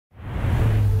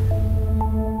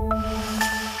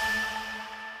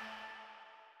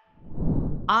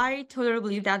I totally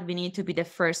believe that we need to be the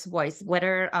first voice,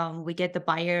 whether we get the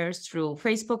buyers through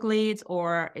Facebook leads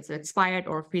or it's expired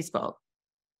or Facebook.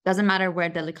 Doesn't matter where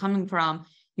they're coming from.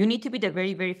 You need to be the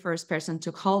very, very first person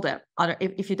to call them.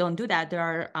 If you don't do that,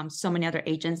 there are so many other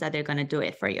agents that they're going to do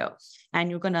it for you,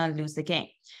 and you're going to lose the game.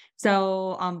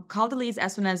 So call the leads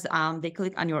as soon as they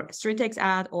click on your street text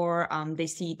ad or they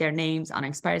see their names on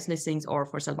expired listings or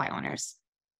for sale by owners.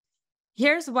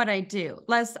 Here's what I do.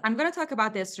 I'm going to talk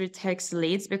about the street text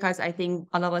leads because I think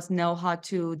all of us know how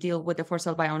to deal with the for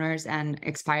sale by owners and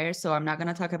expires. So I'm not going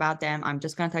to talk about them. I'm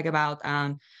just going to talk about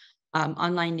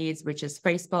online leads, which is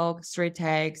Facebook, street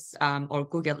text, or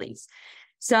Google leads.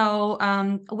 So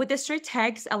with the street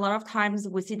text, a lot of times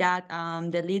we see that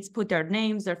the leads put their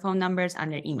names, their phone numbers,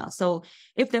 and their email. So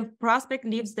if the prospect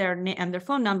leaves their name and their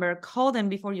phone number, call them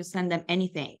before you send them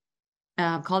anything.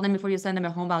 Call them before you send them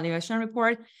a home valuation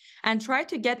report, and try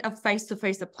to get a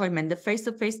face-to-face appointment. The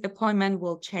face-to-face appointment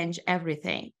will change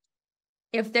everything.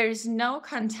 If there is no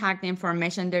contact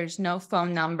information, there's no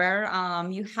phone number,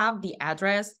 you have the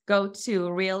address, go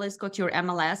to Realist, go to your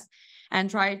MLS, and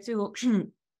try to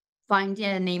find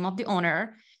the name of the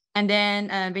owner. And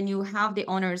then when you have the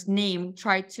owner's name,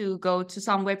 try to go to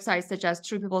some websites such as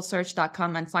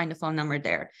truepeoplesearch.com and find the phone number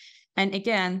there. And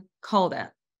again, call them.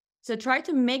 So try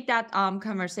to make that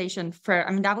conversation first.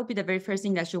 I mean, that would be the very first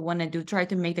thing that you want to do. Try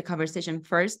to make the conversation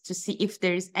first to see if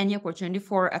there is any opportunity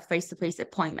for a face-to-face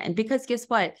appointment. Because guess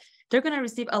what? They're going to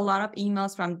receive a lot of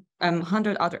emails from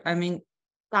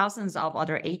thousands of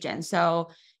other agents.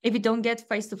 So if you don't get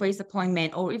face-to-face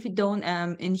appointment, or if you don't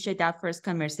initiate that first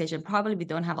conversation, probably we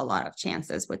don't have a lot of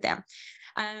chances with them.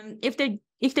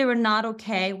 If they were not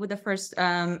okay with the first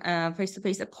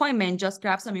face-to-face appointment, just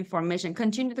grab some information,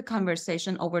 continue the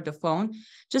conversation over the phone.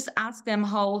 Just ask them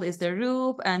how old is the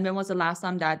roof and when was the last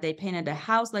time that they painted the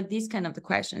house, like these kind of the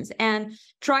questions. And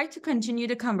try to continue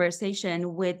the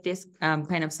conversation with this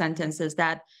kind of sentences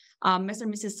that, Mr.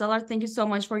 and Mrs. Seller, thank you so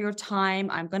much for your time.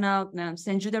 I'm gonna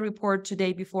send you the report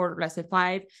today before, let's say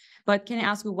 5, but can I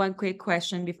ask you one quick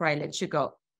question before I let you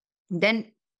go?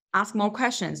 Then ask more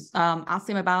questions. Ask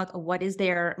them about what is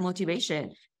their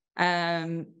motivation.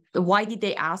 Why did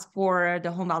they ask for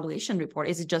the home valuation report?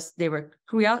 Is it just they were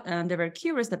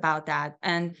curious about that?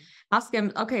 And ask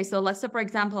them, okay, so let's say, for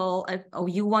example, if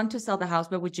you want to sell the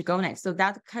house, where would you go next? So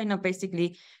that kind of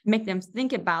basically make them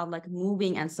think about like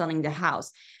moving and selling the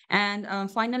house. And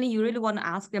finally, you really want to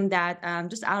ask them that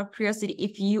just out of curiosity,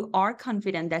 if you are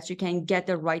confident that you can get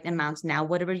the right amount now,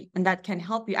 whatever, and that can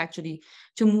help you actually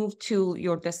to move to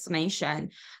your destination,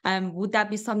 would that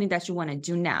be something that you want to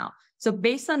do now? So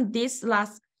based on this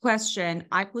last question,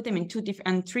 I put them in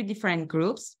 3 different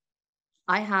groups.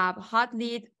 I have hot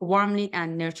lead, warm lead,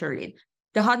 and nurture lead.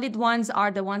 The hot lead ones are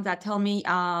the ones that tell me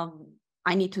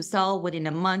I need to sell within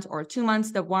a month or 2 months.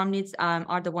 The warm leads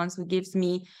are the ones who gives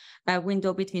me a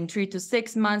window between 3 to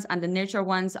 6 months. And the nurture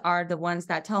ones are the ones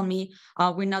that tell me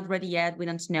we're not ready yet, we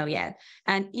don't know yet.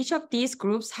 And each of these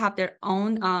groups have their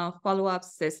own follow-up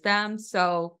system.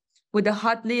 So with the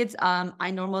hot leads,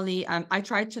 I normally, I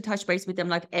try to touch base with them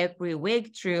like every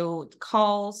week through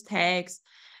calls, texts.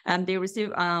 They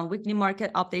receive weekly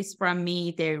market updates from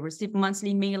me. They receive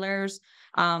monthly mailers.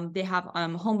 They have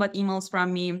homebot emails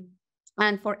from me.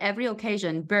 And for every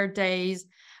occasion, birthdays,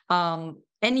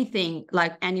 anything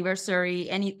like anniversary,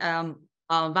 any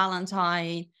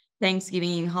Valentine,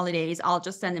 Thanksgiving, holidays, I'll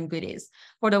just send them goodies.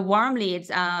 For the warm leads,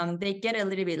 they get a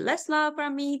little bit less love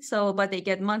from me, but they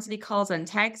get monthly calls and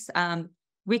texts,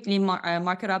 weekly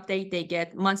market update, they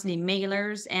get monthly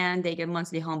mailers, and they get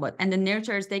monthly homebot. And the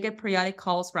nurturers, they get periodic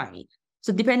calls from me.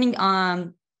 So depending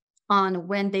on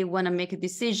when they want to make a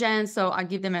decision, so I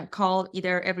give them a call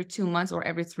either every 2 months or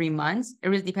every 3 months. It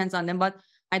really depends on them, but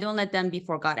I don't let them be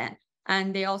forgotten.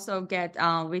 And they also get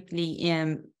weekly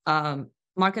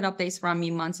market updates from me,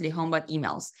 monthly homebot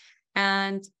emails.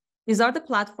 And these are the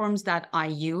platforms that I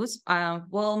use.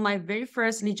 Well, my very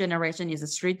first lead generation is a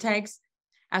street text.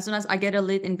 As soon as I get a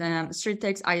lead in the street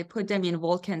text, I put them in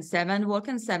Vulcan 7.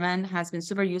 Vulcan 7 has been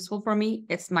super useful for me.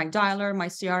 It's my dialer, my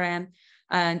CRM,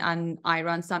 and I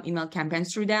run some email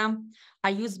campaigns through them. I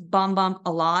use BombBomb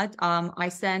a lot. I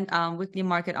send weekly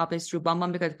market updates through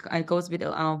BombBomb because it goes with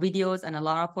videos and a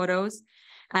lot of photos.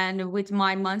 And with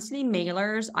my monthly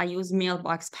mailers, I use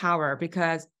Mailbox Power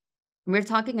because we're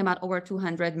talking about over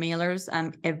 200 mailers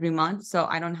every month. So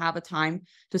I don't have a time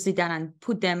to sit down and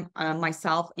put them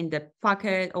myself in the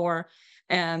pocket or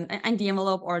in the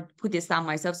envelope or put this down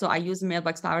myself. So I use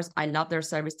Mailbox Powers. I love their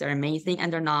service. They're amazing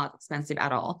and they're not expensive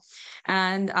at all.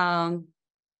 And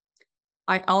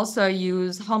I also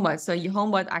use HomeBot. So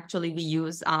HomeBot, actually, we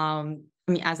use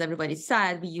mean, as everybody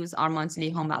said, we use our monthly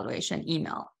home valuation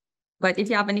email. But if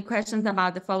you have any questions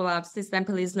about the follow-up system,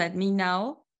 please let me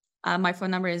know. My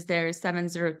phone number is there,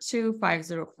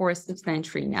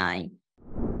 702-504-6939.